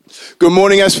Good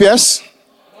morning, SPS.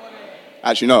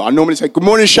 Actually, no, I normally say good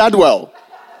morning, Shadwell.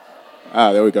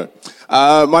 There we go.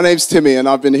 My name's Timmy, and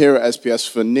I've been here at SPS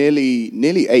for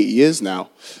nearly 8 years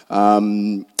now.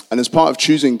 And as part of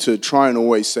choosing to try and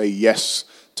always say yes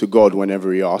to God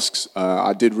whenever he asks,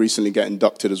 I did recently get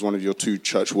inducted as one of your 2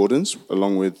 church wardens,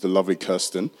 along with the lovely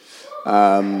Kirsten.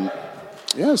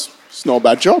 Yes, it's not a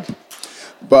bad job.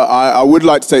 But I would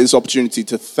like to take this opportunity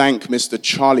to thank Mr.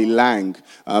 Charlie Lang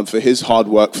for his hard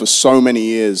work for so many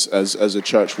years as a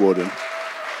church warden.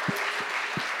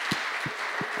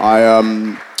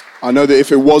 I know that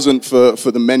if it wasn't for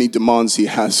the many demands he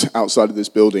has outside of this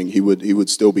building, he would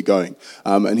still be going.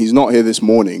 And he's not here this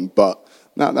morning, but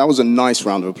that was a nice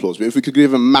round of applause. But if we could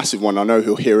give him a massive one, I know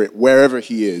he'll hear it wherever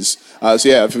he is. So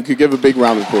yeah, if we could give a big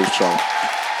round of applause, Charlie.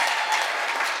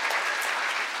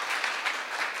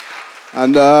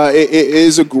 And it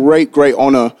is a great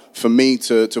honor for me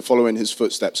to follow in his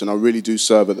footsteps, and I really do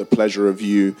serve at the pleasure of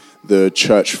you, the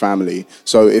church family.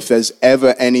 So if there's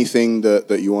ever anything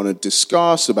that you want to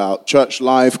discuss about church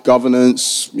life,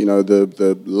 governance,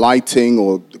 the lighting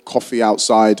or the coffee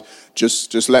outside,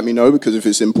 just let me know, because if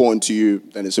it's important to you,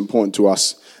 then it's important to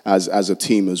us as a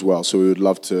team as well. So we would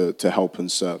love to help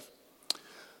and serve.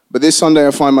 But this Sunday,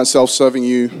 I find myself serving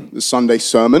you the Sunday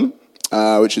sermon,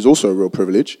 which is also a real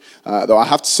privilege. Though I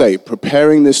have to say,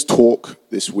 preparing this talk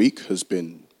this week has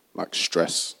been like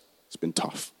stress. It's been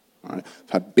tough. Right? I've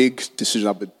had big decisions.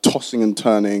 I've been tossing and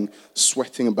turning,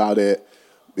 sweating about it,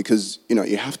 because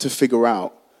you have to figure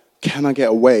out, can I get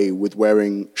away with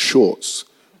wearing shorts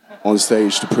on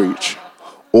stage to preach,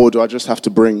 or do I just have to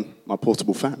bring my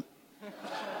portable fan?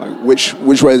 Like, which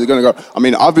way is it going to go? I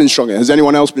mean, I've been struggling. Has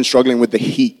anyone else been struggling with the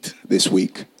heat this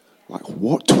week? Like,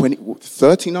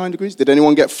 39 degrees? Did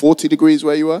anyone get 40 degrees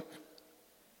where you were?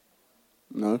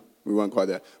 No, we weren't quite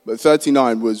there. But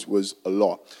 39 was a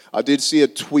lot. I did see a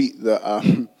tweet that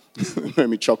made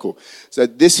me chuckle. It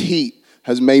said, "This heat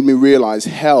has made me realize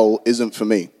hell isn't for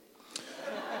me.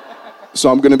 So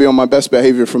I'm going to be on my best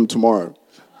behavior from tomorrow."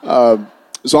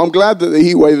 So I'm glad that the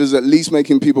heat wave is at least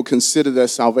making people consider their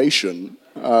salvation,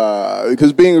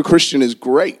 because being a Christian is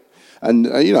great. And,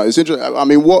 it's interesting. I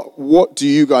mean, what do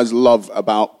you guys love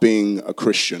about being a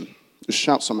Christian? Just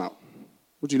shout some out.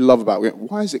 What do you love about it?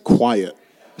 Why is it quiet?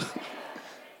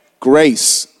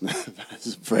 Grace.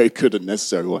 That's a very good and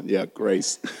necessary one. Yeah,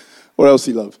 grace. What else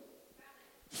do you love?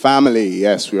 Family.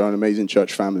 Yes, we are an amazing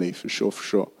church family, for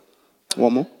sure.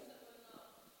 One more?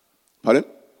 Pardon?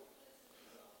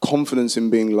 Confidence in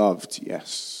being loved.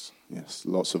 Yes,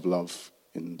 lots of love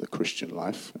in the Christian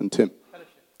life. And Tim?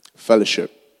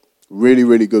 Fellowship.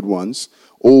 Really good ones.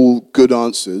 All good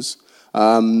answers.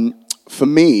 For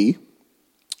me,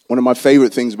 one of my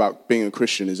favorite things about being a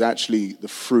Christian is actually the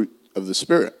fruit of the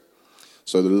Spirit.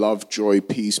 So the love, joy,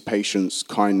 peace, patience,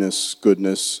 kindness,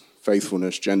 goodness,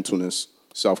 faithfulness, gentleness,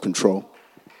 self-control.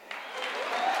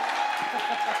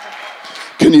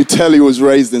 Can you tell he was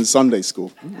raised in Sunday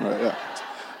school? Right, yeah.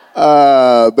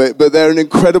 But they're an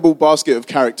incredible basket of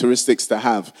characteristics to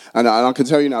have. And I can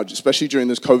tell you now, especially during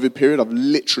this COVID period, I've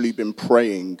literally been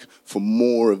praying for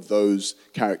more of those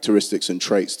characteristics and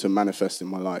traits to manifest in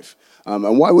my life.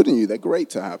 And why wouldn't you? They're great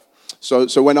to have. So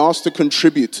when asked to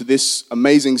contribute to this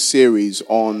amazing series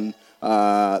on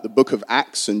the book of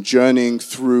Acts and journeying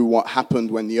through what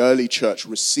happened when the early church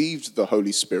received the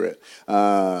Holy Spirit,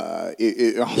 I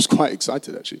was quite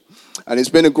excited, actually. And it's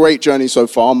been a great journey so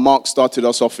far. Mark started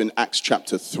us off in Acts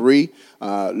chapter 3,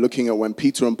 looking at when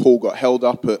Peter and Paul got held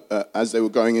up as they were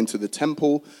going into the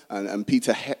temple, and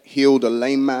Peter healed a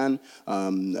lame man,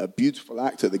 a beautiful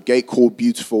act at the gate called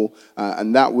Beautiful,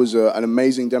 and that was an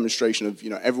amazing demonstration of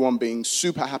everyone being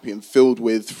super happy and filled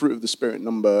with fruit of the Spirit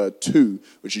number 2,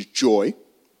 which is joy.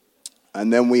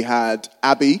 And then we had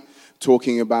Abby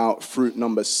talking about fruit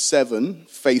number 7,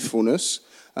 faithfulness,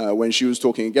 when she was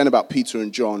talking again about Peter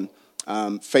and John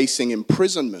facing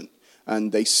imprisonment,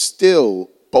 and they still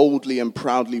boldly and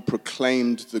proudly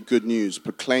proclaimed the good news,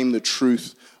 proclaimed the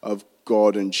truth of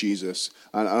God and Jesus.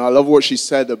 And I love what she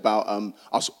said about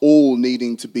us all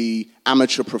needing to be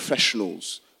amateur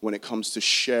professionals when it comes to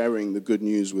sharing the good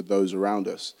news with those around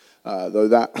us. Though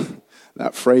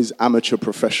that phrase, amateur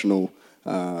professional,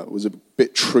 was a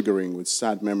bit triggering with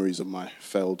sad memories of my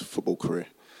failed football career.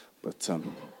 But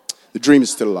the dream is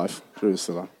still alive.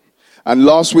 And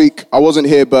last week, I wasn't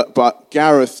here, but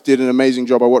Gareth did an amazing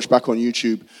job. I watched back on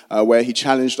YouTube where he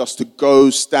challenged us to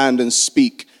go, stand, and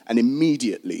speak, and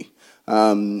immediately.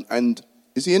 And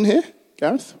is he in here,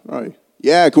 Gareth? Right.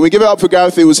 Yeah, can we give it up for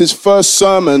Gareth? It was his first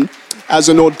sermon as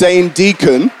an ordained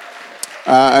deacon,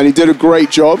 and he did a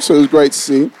great job, so it was great to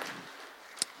see.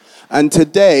 And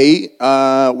today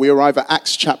we arrive at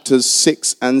Acts chapters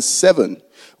 6 and 7,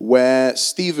 where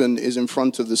Stephen is in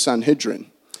front of the Sanhedrin.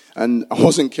 And I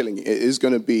wasn't kidding. It is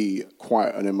going to be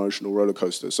quite an emotional roller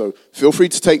coaster. So feel free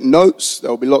to take notes. There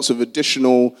will be lots of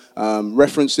additional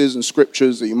references and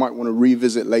scriptures that you might want to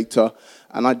revisit later.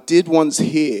 And I did once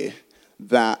hear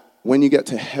that when you get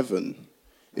to heaven,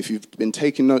 if you've been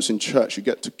taking notes in church, you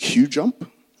get to queue jump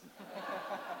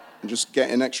and just get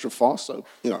in extra fast. So,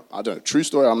 I don't know. True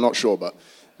story, I'm not sure, but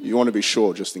you want to be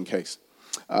sure just in case.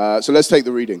 So let's take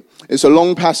the reading. It's a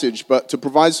long passage, but to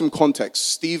provide some context,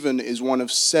 Stephen is one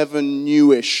of 7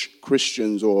 newish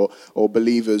Christians or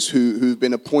believers who've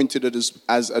been appointed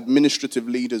as administrative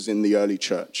leaders in the early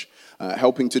church,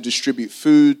 helping to distribute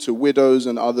food to widows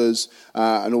and others,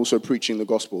 and also preaching the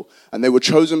gospel. And they were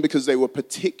chosen because they were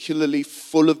particularly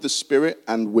full of the Spirit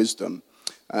and wisdom.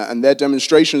 And their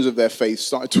demonstrations of their faith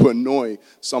started to annoy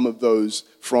some of those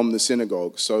from the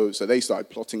synagogue. So they started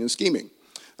plotting and scheming.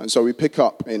 And so we pick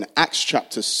up in Acts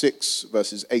chapter 6,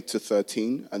 verses 8 to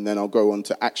 13, and then I'll go on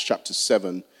to Acts chapter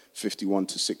 7, 51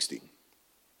 to 60.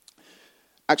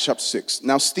 Acts chapter 6.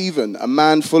 Now Stephen, a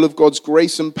man full of God's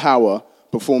grace and power,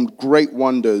 performed great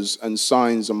wonders and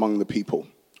signs among the people.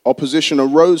 Opposition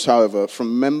arose, however,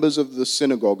 from members of the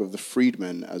synagogue of the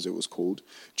freedmen, as it was called,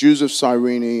 Jews of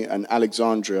Cyrene and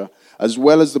Alexandria, as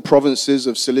well as the provinces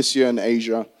of Cilicia and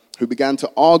Asia, who began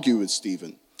to argue with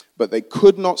Stephen. But they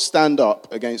could not stand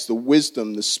up against the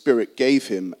wisdom the Spirit gave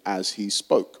him as he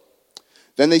spoke.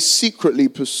 Then they secretly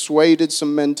persuaded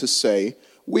some men to say,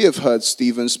 "We have heard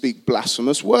Stephen speak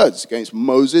blasphemous words against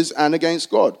Moses and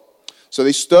against God." So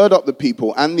they stirred up the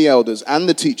people and the elders and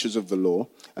the teachers of the law,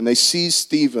 and they seized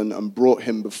Stephen and brought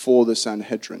him before the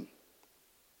Sanhedrin.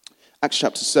 Acts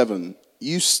chapter 7.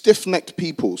 "You stiff-necked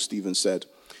people," Stephen said,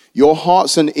 "your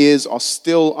hearts and ears are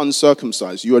still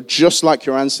uncircumcised. You are just like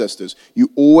your ancestors. You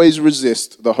always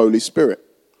resist the Holy Spirit.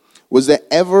 Was there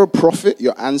ever a prophet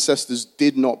your ancestors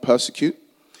did not persecute?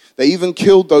 They even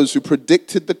killed those who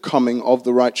predicted the coming of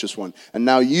the righteous one. And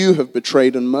now you have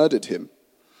betrayed and murdered him.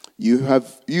 You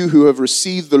who have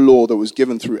received the law that was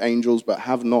given through angels but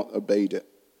have not obeyed it."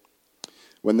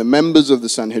 When the members of the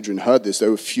Sanhedrin heard this, they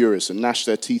were furious and gnashed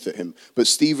their teeth at him. But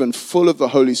Stephen, full of the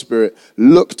Holy Spirit,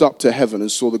 looked up to heaven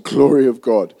and saw the glory of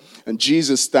God and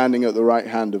Jesus standing at the right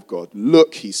hand of God.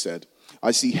 "Look," he said,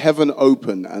 "I see heaven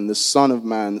open and the Son of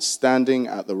Man standing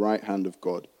at the right hand of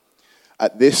God."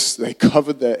 At this, they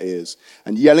covered their ears,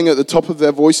 and yelling at the top of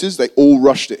their voices, they all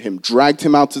rushed at him, dragged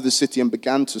him out of the city, and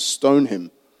began to stone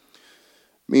him.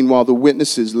 Meanwhile, the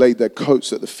witnesses laid their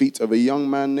coats at the feet of a young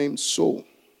man named Saul.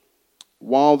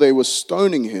 While they were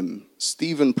stoning him,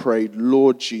 Stephen prayed,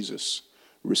 "Lord Jesus,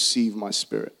 receive my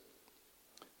spirit."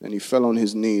 Then he fell on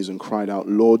his knees and cried out,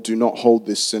 "Lord, do not hold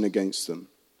this sin against them."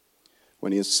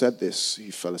 When he had said this,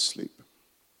 he fell asleep.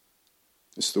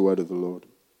 It's the word of the Lord.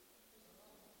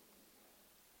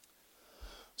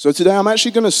 So today I'm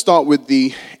actually going to start with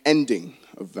the ending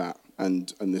of that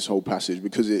and this whole passage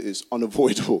because it is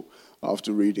unavoidable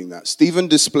after reading that. Stephen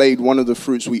displayed one of the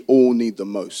fruits we all need the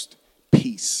most,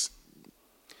 peace.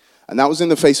 And that was in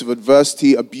the face of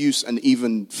adversity, abuse, and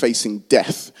even facing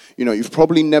death. You've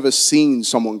probably never seen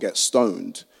someone get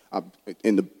stoned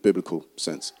in the biblical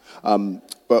sense.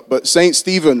 But Saint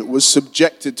Stephen was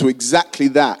subjected to exactly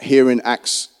that here in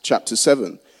Acts chapter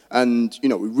 7. And, we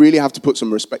really have to put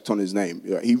some respect on his name.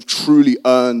 He truly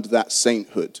earned that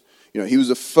sainthood. He was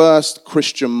the first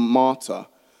Christian martyr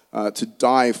to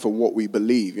die for what we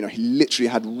believe. He literally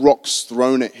had rocks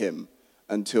thrown at him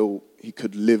until he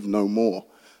could live no more.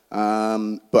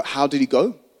 But how did he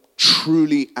go?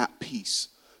 Truly at peace,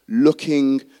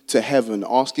 looking to heaven,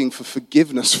 asking for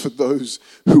forgiveness for those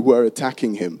who were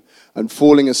attacking him, and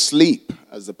falling asleep,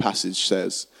 as the passage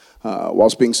says,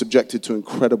 whilst being subjected to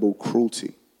incredible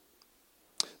cruelty.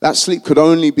 That sleep could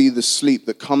only be the sleep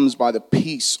that comes by the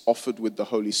peace offered with the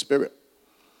Holy Spirit.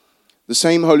 The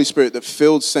same Holy Spirit that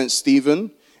filled St.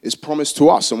 Stephen is promised to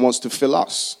us and wants to fill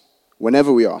us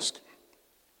whenever we ask.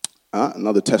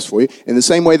 Another test for you. In the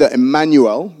same way that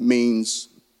Emmanuel means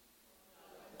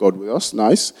God with us,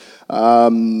 nice.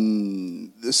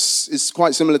 This is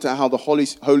quite similar to how the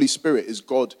Holy Spirit is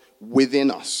God within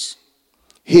us,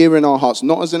 here in our hearts,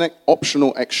 not as an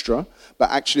optional extra, but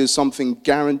actually as something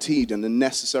guaranteed and a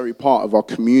necessary part of our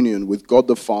communion with God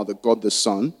the Father, God the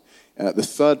Son. The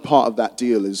third part of that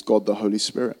deal is God the Holy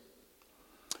Spirit.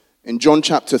 In John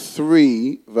chapter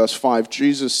 3, verse 5,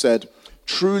 Jesus said,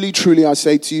 "Truly, truly, I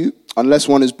say to you, unless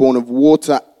one is born of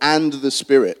water and the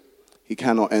Spirit, he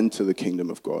cannot enter the kingdom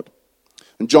of God."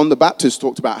 And John the Baptist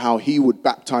talked about how he would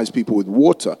baptize people with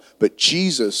water, but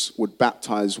Jesus would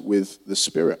baptize with the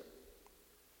Spirit.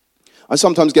 I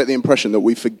sometimes get the impression that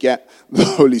we forget the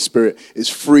Holy Spirit is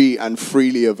free and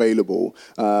freely available.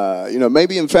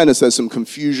 Maybe in fairness, there's some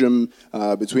confusion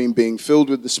between being filled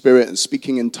with the Spirit and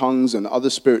speaking in tongues and other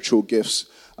spiritual gifts.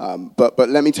 But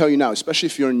let me tell you now, especially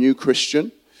if you're a new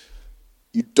Christian,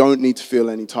 you don't need to feel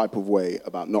any type of way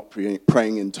about not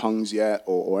praying in tongues yet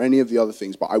or any of the other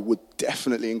things. But I would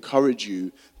definitely encourage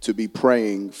you to be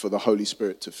praying for the Holy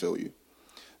Spirit to fill you.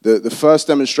 The first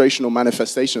demonstration or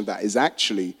manifestation of that is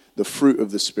actually the fruit of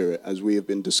the Spirit, as we have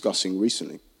been discussing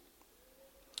recently.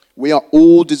 We are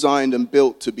all designed and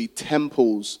built to be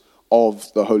temples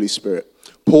of the Holy Spirit.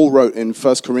 Paul wrote in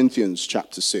 1 Corinthians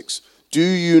chapter 6, "Do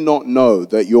you not know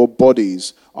that your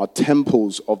bodies are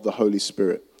temples of the Holy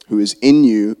Spirit, who is in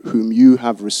you, whom you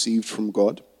have received from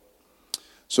God?"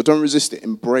 So don't resist it,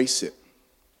 embrace it.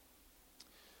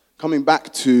 Coming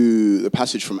back to the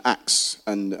passage from Acts,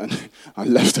 and I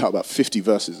left out about 50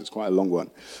 verses, it's quite a long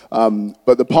one.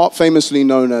 But the part famously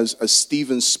known as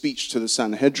Stephen's speech to the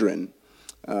Sanhedrin,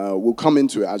 we'll come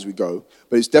into it as we go,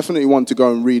 but it's definitely one to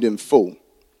go and read in full.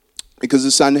 Because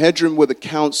the Sanhedrin were the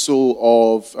council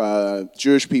of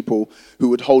Jewish people who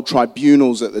would hold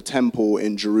tribunals at the temple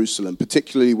in Jerusalem,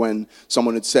 particularly when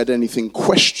someone had said anything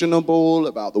questionable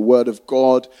about the word of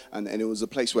God, and it was a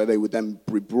place where they would then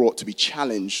be brought to be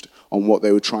challenged on what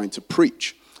they were trying to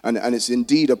preach. And it's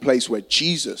indeed a place where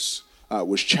Jesus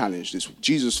was challenged.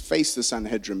 Jesus faced the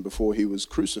Sanhedrin before he was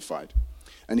crucified.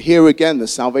 And here again, the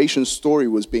salvation story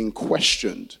was being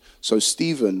questioned, so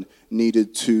Stephen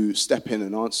needed to step in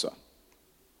and answer.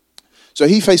 So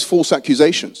he faced false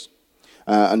accusations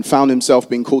and found himself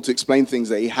being called to explain things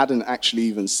that he hadn't actually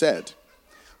even said.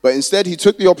 But instead, he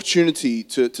took the opportunity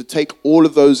to take all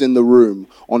of those in the room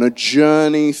on a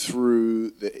journey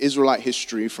through the Israelite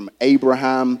history from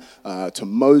Abraham to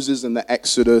Moses and the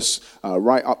Exodus,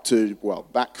 right up to,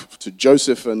 back to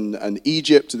Joseph and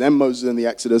Egypt, then Moses and the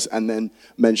Exodus, and then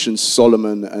mentioned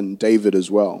Solomon and David as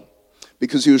well.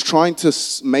 Because he was trying to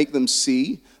make them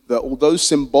see that although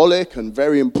symbolic and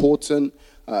very important,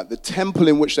 the temple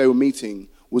in which they were meeting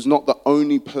was not the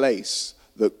only place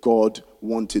that God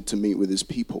wanted to meet with his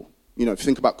people. If you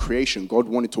think about creation, God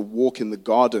wanted to walk in the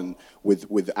garden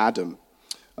with Adam.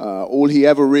 All he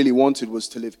ever really wanted was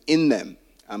to live in them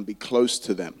and be close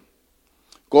to them.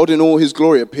 God in all his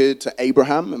glory appeared to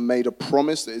Abraham and made a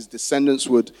promise that his descendants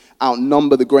would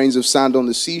outnumber the grains of sand on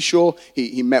the seashore.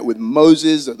 He met with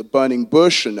Moses at the burning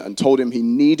bush and told him he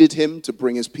needed him to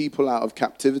bring his people out of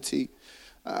captivity.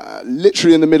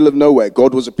 Literally in the middle of nowhere,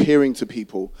 God was appearing to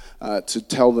people to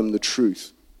tell them the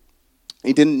truth.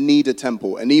 He didn't need a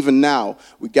temple. And even now,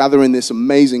 we gather in this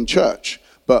amazing church.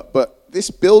 But this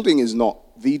building is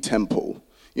not the temple.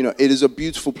 It is a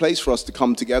beautiful place for us to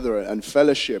come together and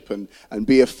fellowship and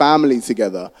be a family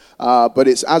together. But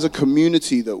it's as a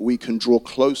community that we can draw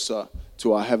closer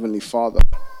to our Heavenly Father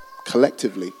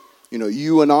collectively.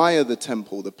 You and I are the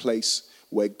temple, the place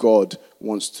where God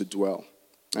wants to dwell.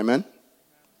 Amen?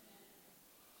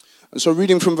 And so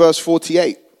reading from verse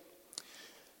 48,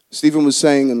 Stephen was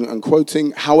saying and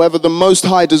quoting, "However, the Most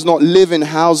High does not live in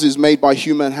houses made by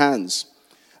human hands.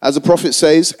 As the prophet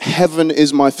says, 'Heaven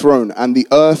is my throne, and the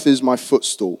earth is my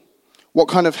footstool.' What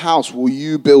kind of house will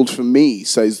you build for me,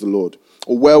 says the Lord?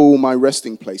 Or where will my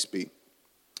resting place be?"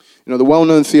 The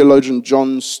well-known theologian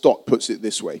John Stott puts it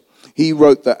this way. He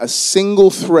wrote that a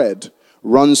single thread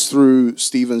runs through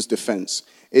Stephen's defense.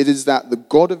 It is that the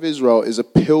God of Israel is a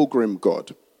pilgrim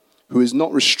God who is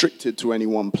not restricted to any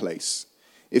one place.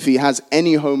 If he has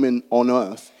any home on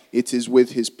earth, it is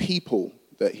with his people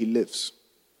that he lives.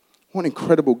 What an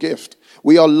incredible gift.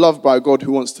 We are loved by a God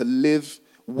who wants to live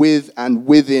with and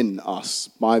within us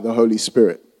by the Holy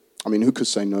Spirit. Who could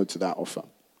say no to that offer?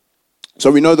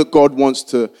 So we know that God wants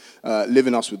to live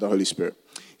in us with the Holy Spirit.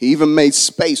 He even made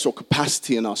space or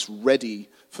capacity in us ready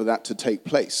for that to take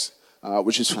place,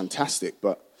 which is fantastic.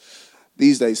 But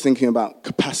these days, thinking about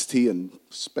capacity and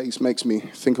space makes me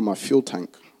think of my fuel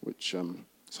tank, which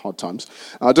it's hard times.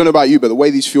 I don't know about you, but the way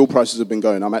these fuel prices have been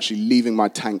going, I'm actually leaving my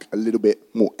tank a little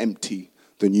bit more empty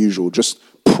than usual. Just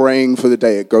praying for the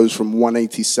day it goes from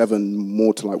 187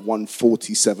 more to like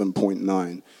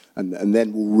 147.9, and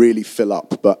then we'll really fill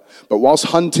up. But whilst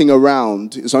hunting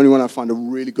around, it's only when I find a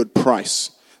really good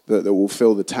price that will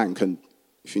fill the tank. And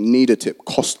if you need a tip,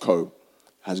 Costco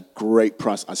has great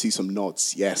price. I see some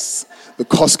nods. Yes, the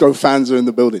Costco fans are in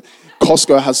the building.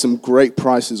 Costco has some great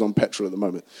prices on petrol at the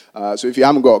moment. So if you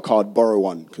haven't got a card, borrow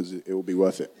one because it will be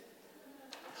worth it.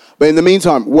 But in the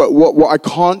meantime, what I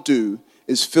can't do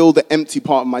is fill the empty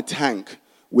part of my tank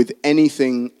with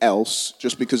anything else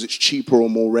just because it's cheaper or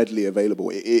more readily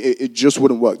available. It just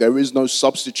wouldn't work. There is no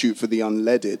substitute for the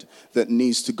unleaded that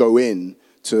needs to go in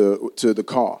to the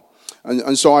car.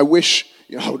 And so I wish,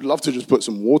 I would love to just put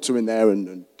some water in there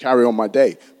and carry on my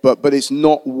day. But it's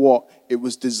not what it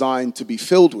was designed to be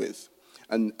filled with.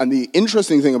 And the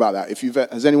interesting thing about that,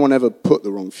 has anyone ever put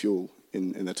the wrong fuel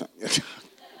in the tank?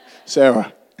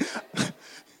 Sarah.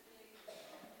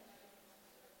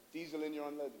 Diesel in your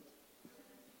unleaded.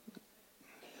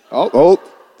 Oh,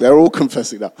 they're all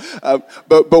confessing now.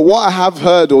 But what I have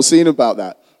heard or seen about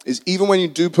that is even when you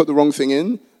do put the wrong thing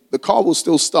in, the car will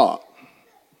still start.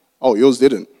 Oh, yours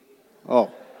didn't.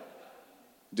 Oh.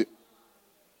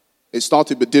 It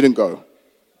started but didn't go.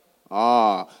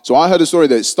 So I heard a story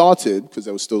that it started because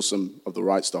there was still some of the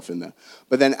right stuff in there.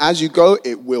 But then as you go,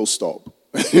 it will stop.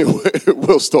 It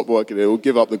will stop working. It will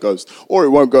give up the ghost. Or it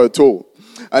won't go at all.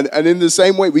 And in the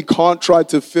same way, we can't try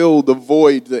to fill the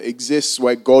void that exists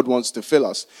where God wants to fill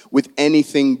us with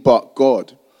anything but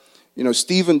God.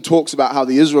 Stephen talks about how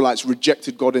the Israelites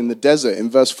rejected God in the desert in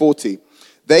verse 40.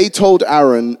 They told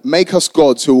Aaron, "Make us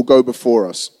gods who will go before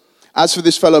us. As for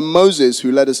this fellow Moses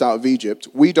who led us out of Egypt,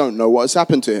 we don't know what has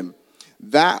happened to him."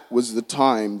 That was the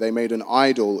time they made an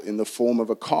idol in the form of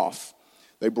a calf.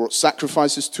 They brought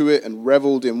sacrifices to it and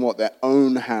reveled in what their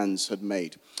own hands had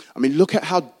made. I mean, look at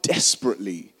how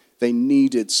desperately they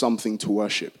needed something to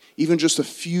worship. Even just a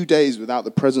few days without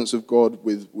the presence of God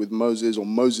with Moses or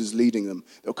Moses leading them,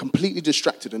 they were completely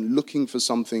distracted and looking for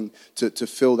something to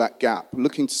fill that gap,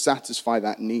 looking to satisfy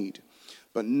that need.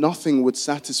 But nothing would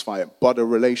satisfy it but a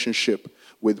relationship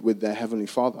with their Heavenly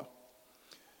Father.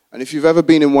 And if you've ever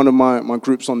been in one of my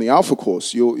groups on the Alpha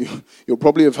course, you'll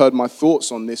probably have heard my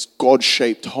thoughts on this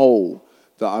God-shaped hole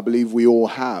that I believe we all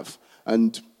have.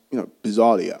 And,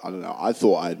 bizarrely, I don't know, I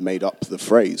thought I had made up the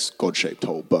phrase God-shaped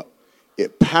hole, but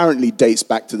it apparently dates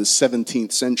back to the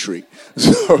 17th century.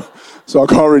 So I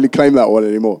can't really claim that one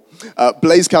anymore.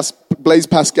 Blaise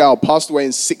Pascal passed away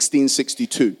in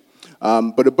 1662.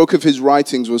 But a book of his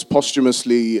writings was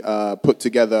posthumously put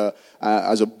together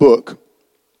as a book.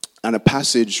 And a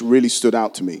passage really stood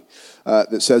out to me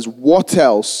that says, "What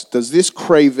else does this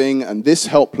craving and this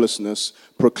helplessness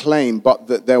proclaim but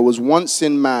that there was once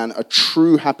in man a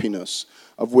true happiness,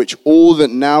 of which all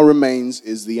that now remains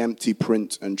is the empty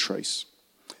print and trace?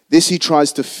 This he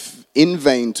tries in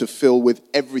vain to fill with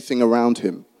everything around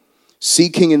him,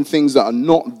 seeking in things that are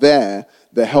not there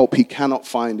the help he cannot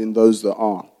find in those that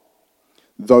are.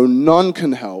 Though none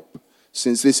can help,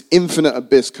 since this infinite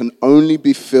abyss can only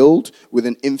be filled with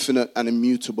an infinite and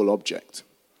immutable object."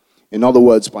 In other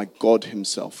words, by God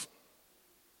himself.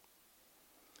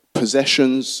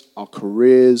 Possessions, our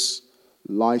careers,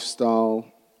 lifestyle,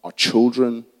 our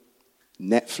children,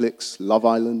 Netflix, Love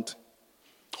Island,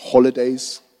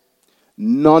 holidays,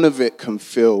 none of it can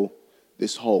fill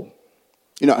this hole.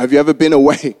 Have you ever been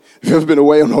away? Have you ever been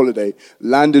away on holiday,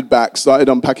 landed back, started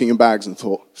unpacking your bags and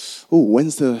thought, "Oh,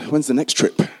 when's the next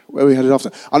trip? Where are we headed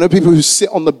after?" I know people who sit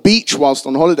on the beach whilst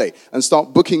on holiday and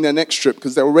start booking their next trip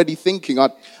because they're already thinking, I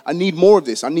need more of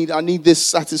this. I need this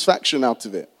satisfaction out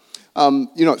of it.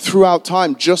 Throughout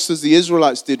time, just as the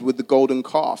Israelites did with the golden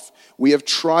calf, we have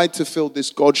tried to fill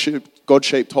this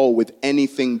God-shaped hole with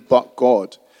anything but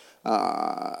God.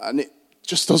 And it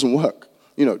just doesn't work.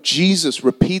 Jesus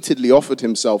repeatedly offered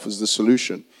himself as the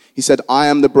solution. He said, "I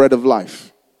am the bread of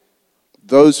life.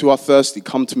 Those who are thirsty,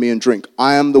 come to me and drink.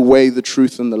 I am the way, the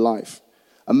truth, and the life."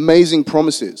 Amazing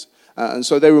promises. And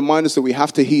so they remind us that we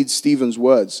have to heed Stephen's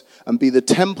words and be the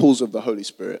temples of the Holy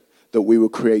Spirit that we were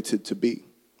created to be.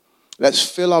 Let's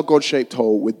fill our God-shaped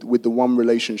hole with the one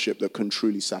relationship that can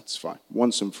truly satisfy,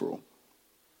 once and for all.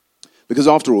 Because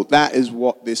after all, that is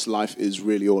what this life is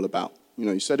really all about.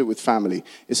 You said it with family.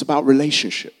 It's about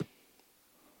relationship.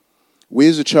 We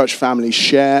as a church family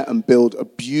share and build a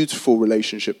beautiful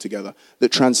relationship together that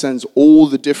transcends all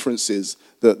the differences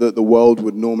that the world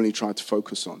would normally try to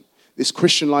focus on. This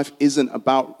Christian life isn't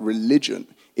about religion.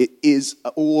 It is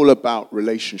all about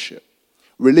relationship.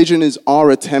 Religion is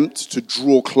our attempt to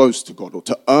draw close to God or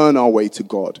to earn our way to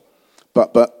God.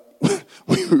 But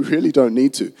we really don't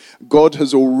need to. God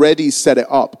has already set it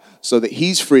up so that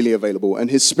he's freely available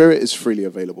and his Spirit is freely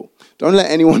available. Don't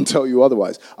let anyone tell you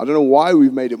otherwise. I don't know why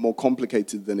we've made it more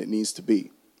complicated than it needs to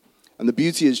be. And the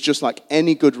beauty is, just like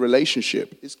any good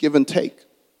relationship, it's give and take.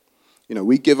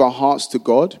 We give our hearts to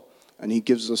God and he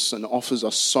gives us and offers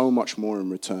us so much more in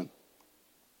return.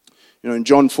 In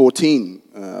John 14,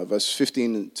 verse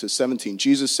 15 to 17,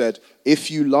 Jesus said, "If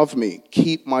you love me,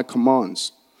 keep my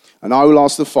commands. And I will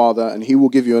ask the Father, and he will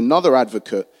give you another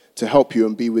advocate to help you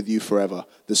and be with you forever,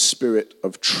 the Spirit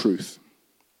of truth.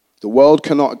 The world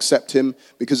cannot accept him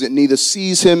because it neither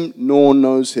sees him nor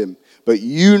knows him. But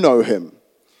you know him,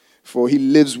 for he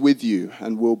lives with you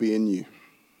and will be in you."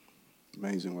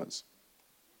 Amazing words.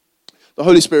 The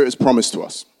Holy Spirit is promised to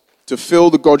us to fill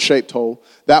the God-shaped hole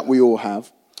that we all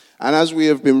have. And as we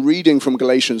have been reading from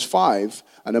Galatians 5,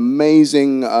 an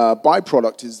amazing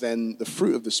byproduct is then the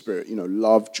fruit of the Spirit,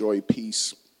 love, joy,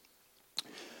 peace.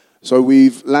 So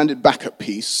we've landed back at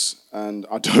peace, and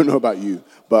I don't know about you,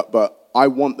 but I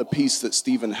want the peace that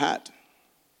Stephen had.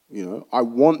 I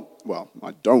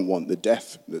don't want the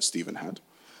death that Stephen had,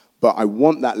 but I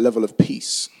want that level of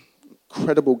peace.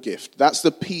 Incredible gift. That's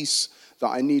the peace that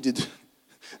I needed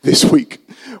this week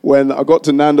when I got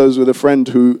to Nando's with a friend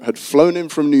who had flown in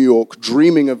from New York,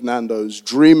 dreaming of Nando's,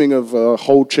 dreaming of a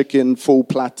whole chicken, full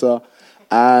platter,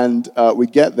 and we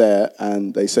get there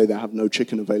and they say they have no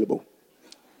chicken available.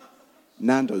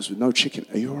 Nando's with no chicken.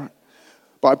 Are you all right?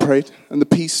 But I prayed and the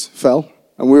peace fell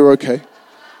and we were okay.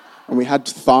 And we had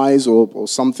thighs or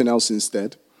something else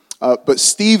instead. But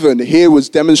Stephen here was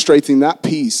demonstrating that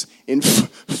peace in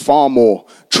far more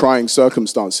trying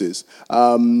circumstances.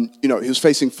 He was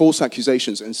facing false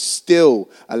accusations and still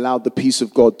allowed the peace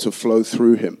of God to flow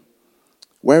through him.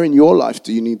 Where in your life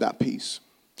do you need that peace?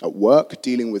 At work,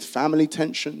 dealing with family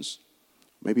tensions,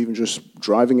 maybe even just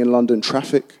driving in London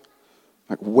traffic?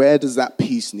 Like, where does that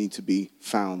peace need to be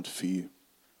found for you?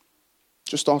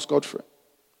 Just ask God for it.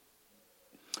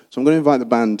 So I'm going to invite the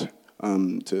band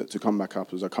to come back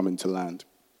up as I come into land.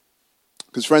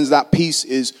 Because friends, that peace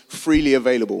is freely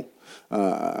available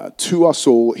to us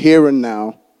all here and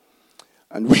now,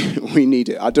 and we need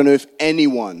it. I don't know if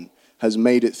anyone has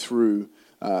made it through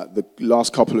the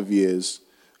last couple of years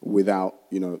without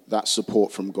that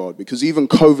support from God. Because even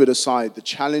COVID aside, the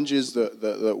challenges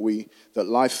that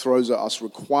life throws at us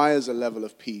requires a level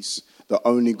of peace that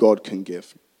only God can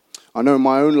give. I know in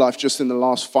my own life, just in the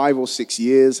last 5 or 6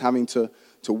 years, having to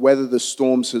weather the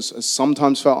storms has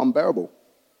sometimes felt unbearable.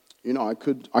 I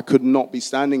could not be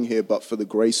standing here but for the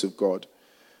grace of God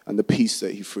and the peace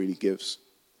that he freely gives.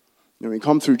 We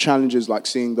come through challenges like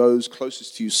seeing those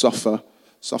closest to you suffer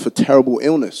terrible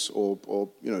illness or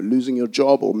losing your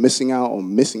job or missing out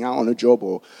on a job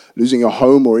or losing your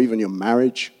home or even your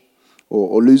marriage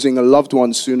or losing a loved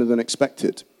one sooner than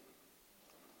expected.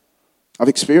 I've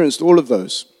experienced all of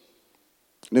those.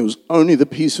 And it was only the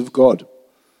peace of God,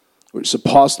 which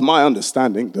surpassed my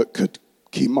understanding, that could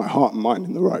keep my heart and mind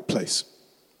in the right place.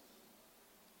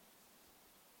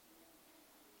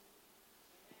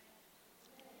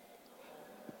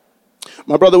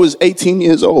 My brother was 18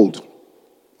 years old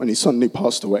when he suddenly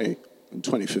passed away in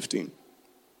 2015. And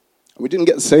we didn't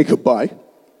get to say goodbye.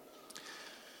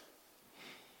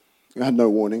 We had no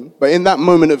warning. But in that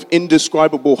moment of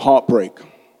indescribable heartbreak,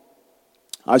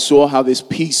 I saw how this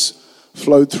peace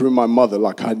flowed through my mother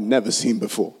like I'd never seen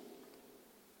before.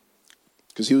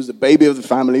 Because he was the baby of the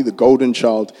family, the golden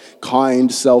child,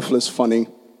 kind, selfless, funny.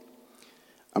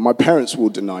 And my parents will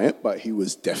deny it, but he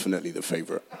was definitely the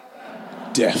favorite.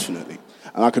 Definitely.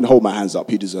 And I can hold my hands up.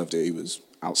 He deserved it. He was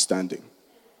outstanding.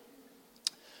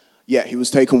 Yet he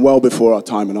was taken well before our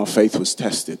time and our faith was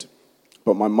tested.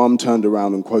 But my mum turned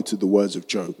around and quoted the words of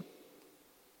Job.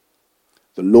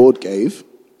 The Lord gave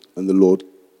and the Lord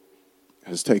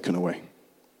has taken away.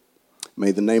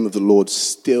 May the name of the Lord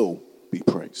still be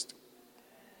praised.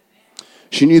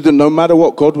 She knew that no matter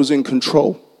what, God was in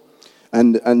control.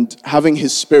 And having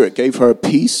his spirit gave her a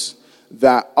peace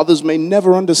that others may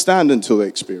never understand until they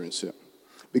experience it.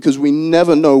 Because we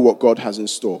never know what God has in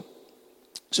store.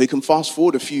 So you can fast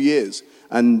forward a few years.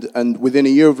 And within a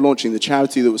year of launching, the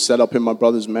charity that was set up in my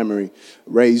brother's memory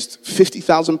raised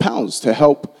 £50,000 to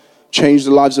help change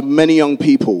the lives of many young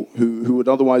people who would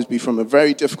otherwise be from a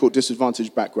very difficult,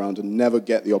 disadvantaged background and never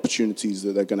get the opportunities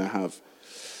that they're going to have.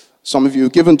 Some of you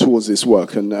have given towards this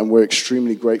work, and we're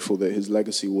extremely grateful that his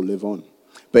legacy will live on.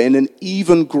 But in an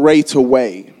even greater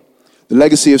way, the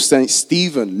legacy of St.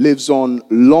 Stephen lives on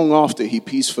long after he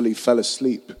peacefully fell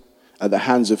asleep at the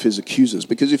hands of his accusers.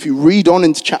 Because if you read on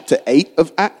into chapter 8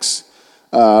 of Acts,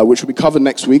 which will be covered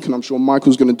next week, and I'm sure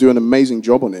Michael's going to do an amazing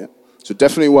job on it, so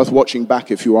definitely worth watching back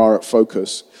if you are at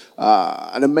Focus.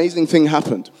 An amazing thing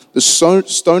happened. The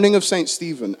stoning of St.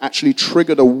 Stephen actually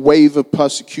triggered a wave of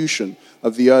persecution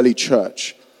of the early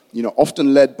church,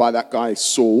 often led by that guy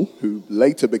Saul, who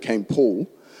later became Paul.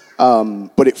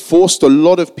 But it forced a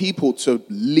lot of people to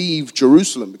leave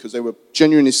Jerusalem because they were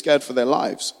genuinely scared for their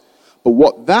lives. But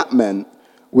what that meant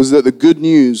was that the good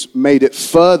news made it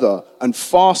further and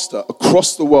faster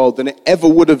across the world than it ever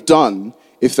would have done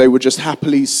if they were just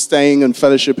happily staying and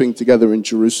fellowshipping together in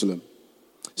Jerusalem.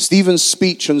 Stephen's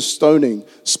speech and stoning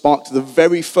sparked the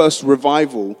very first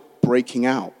revival breaking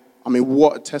out. I mean,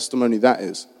 what a testimony that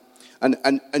is.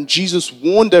 And Jesus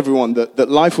warned everyone that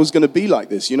life was going to be like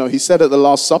this. He said at the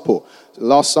Last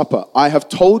Supper, I have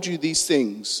told you these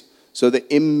things so that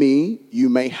in me you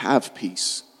may have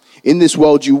peace. In this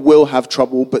world you will have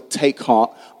trouble, but take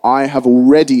heart, I have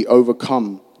already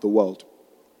overcome the world.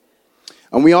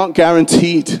 And we aren't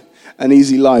guaranteed an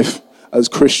easy life as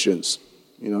Christians,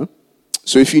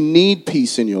 So if you need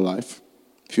peace in your life,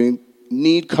 if you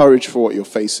need courage for what you're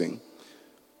facing,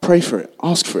 pray for it,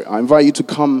 ask for it. I invite you to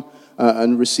come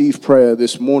and receive prayer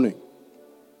this morning.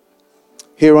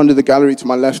 Here under the gallery to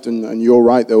my left and your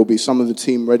right, there will be some of the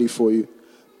team ready for you.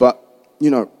 But,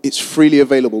 it's freely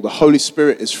available. The Holy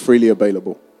Spirit is freely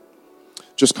available.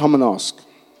 Just come and ask.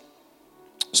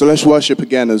 So let's worship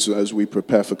again as we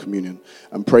prepare for communion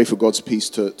and pray for God's peace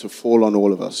to fall on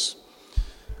all of us.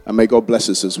 And may God bless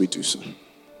us as we do so.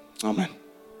 Amen.